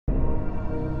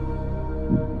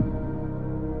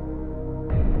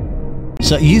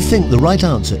So you think the right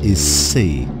answer is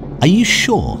C. Are you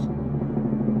sure?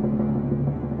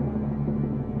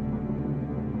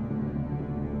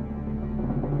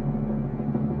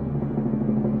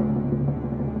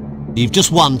 You've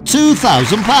just won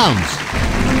 £2,000.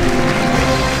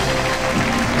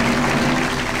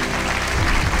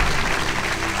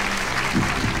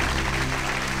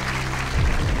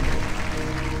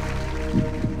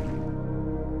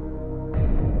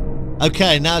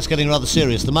 Okay, now it's getting rather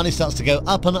serious. The money starts to go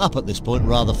up and up at this point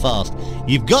rather fast.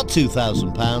 You've got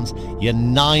 £2,000. You're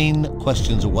 9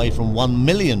 questions away from £1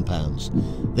 million.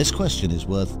 This question is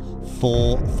worth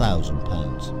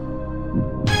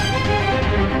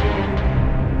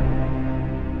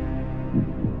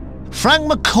 £4,000.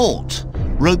 Frank McCourt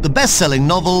wrote the best-selling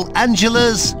novel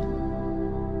Angela's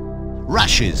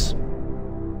Rashes,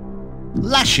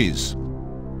 Lashes,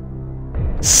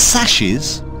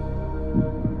 Sashes,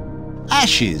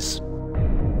 Ashes.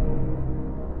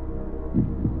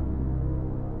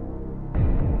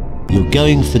 You're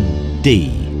going for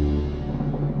D.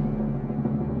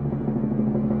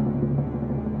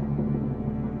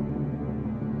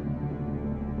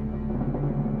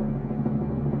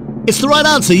 It's the right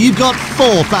answer. You've got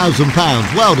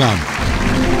 £4,000. Well done.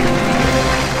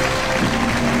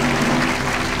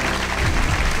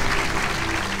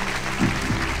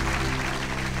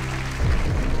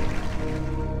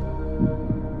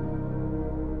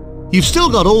 You've still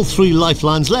got all 3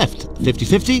 lifelines left.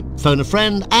 50-50, phone a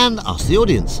friend and ask the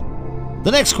audience.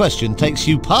 The next question takes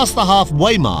you past the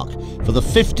halfway mark for the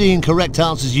 15 correct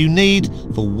answers you need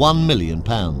for £1 million.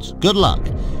 Good luck.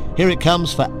 Here it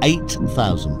comes for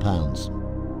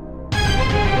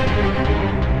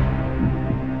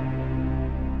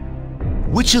 £8,000.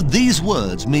 Which of these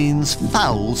words means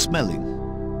foul smelling?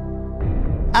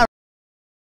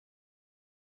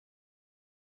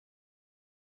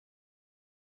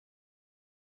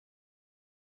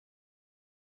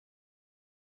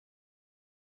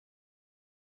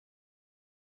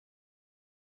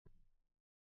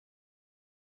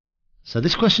 So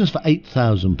this question's for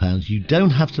 £8,000. You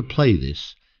don't have to play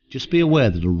this. Just be aware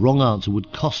that a wrong answer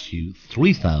would cost you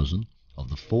 £3,000 of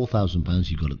the £4,000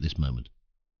 you got at this moment.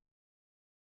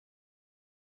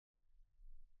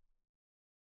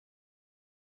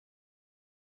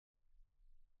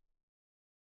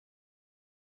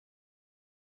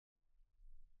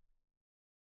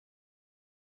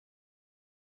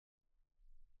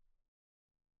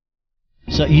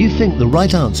 So you think the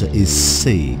right answer is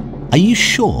C. Are you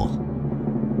sure?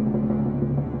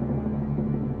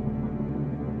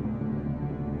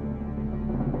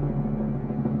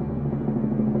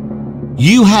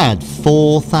 You had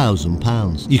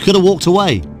 £4,000. You could have walked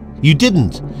away. You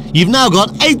didn't. You've now got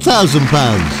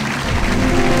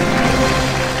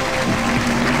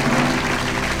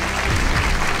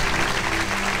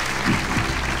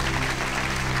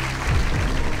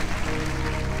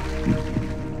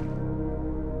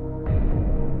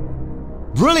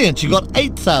Brilliant, you got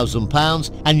 £8,000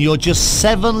 and you're just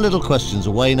 7 little questions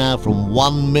away now from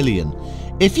 £1 million.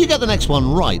 If you get the next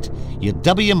one right, you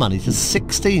double your money to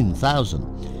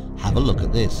 £16,000. Have a look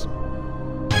at this.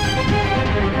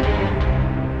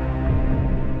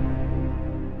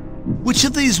 Which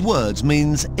of these words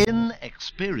means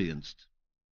inexperienced?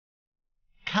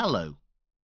 Callow,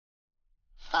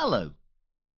 fallow,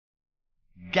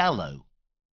 gallow,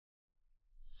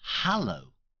 hallow.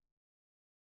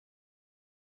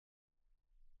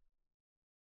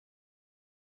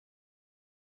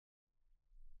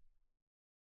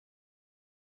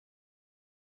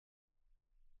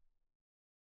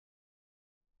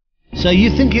 So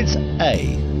you think it's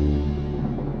A.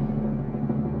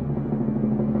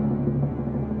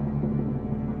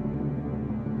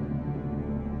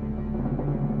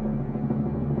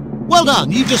 Well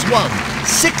done, you just won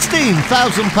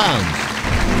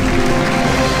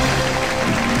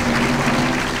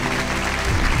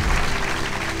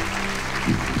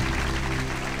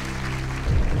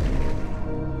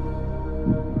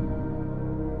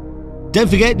Don't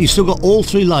forget, you've still got all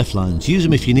 3 lifelines. Use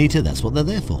them if you need to, that's what they're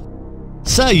there for.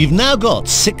 So you've now got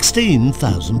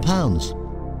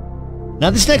 £16,000. Now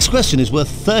this next question is worth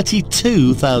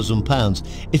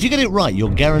 £32,000. If you get it right, you're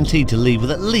guaranteed to leave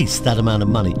with at least that amount of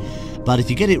money. But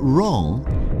if you get it wrong,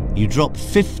 you drop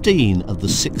 15 of the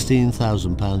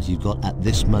 £16,000 you've got at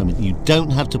this moment. You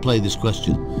don't have to play this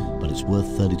question, but it's worth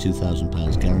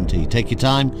 £32,000 guaranteed. Take your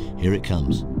time, here it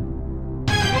comes.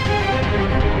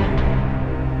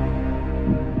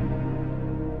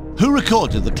 Who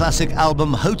recorded the classic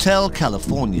album Hotel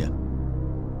California?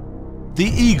 The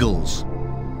Eagles,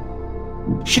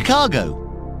 Chicago,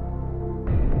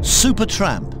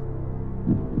 Supertramp,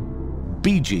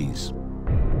 Bee Gees.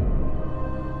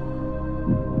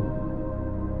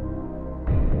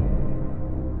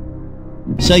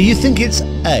 So you think it's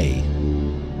A?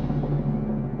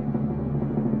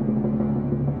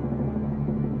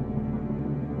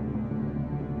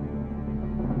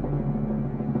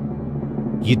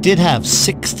 You did have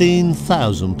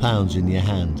 £16,000 in your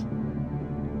hand.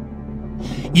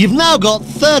 You've now got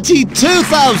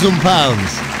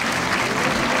 £32,000.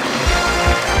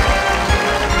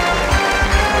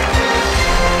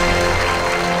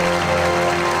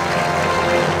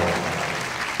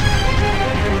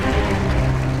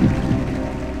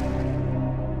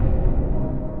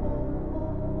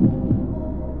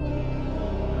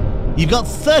 You've got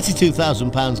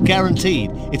 £32,000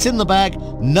 guaranteed. It's in the bag.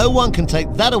 No one can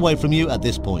take that away from you at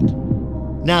this point.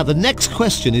 Now, the next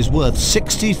question is worth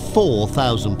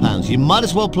 £64,000. You might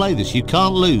as well play this. You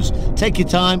can't lose. Take your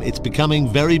time. It's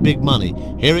becoming very big money.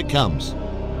 Here it comes.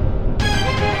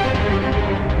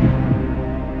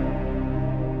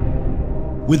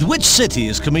 With which city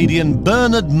is comedian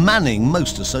Bernard Manning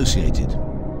most associated?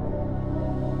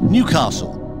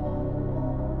 Newcastle,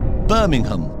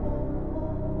 Birmingham,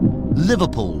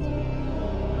 Liverpool,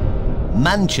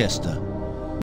 Manchester.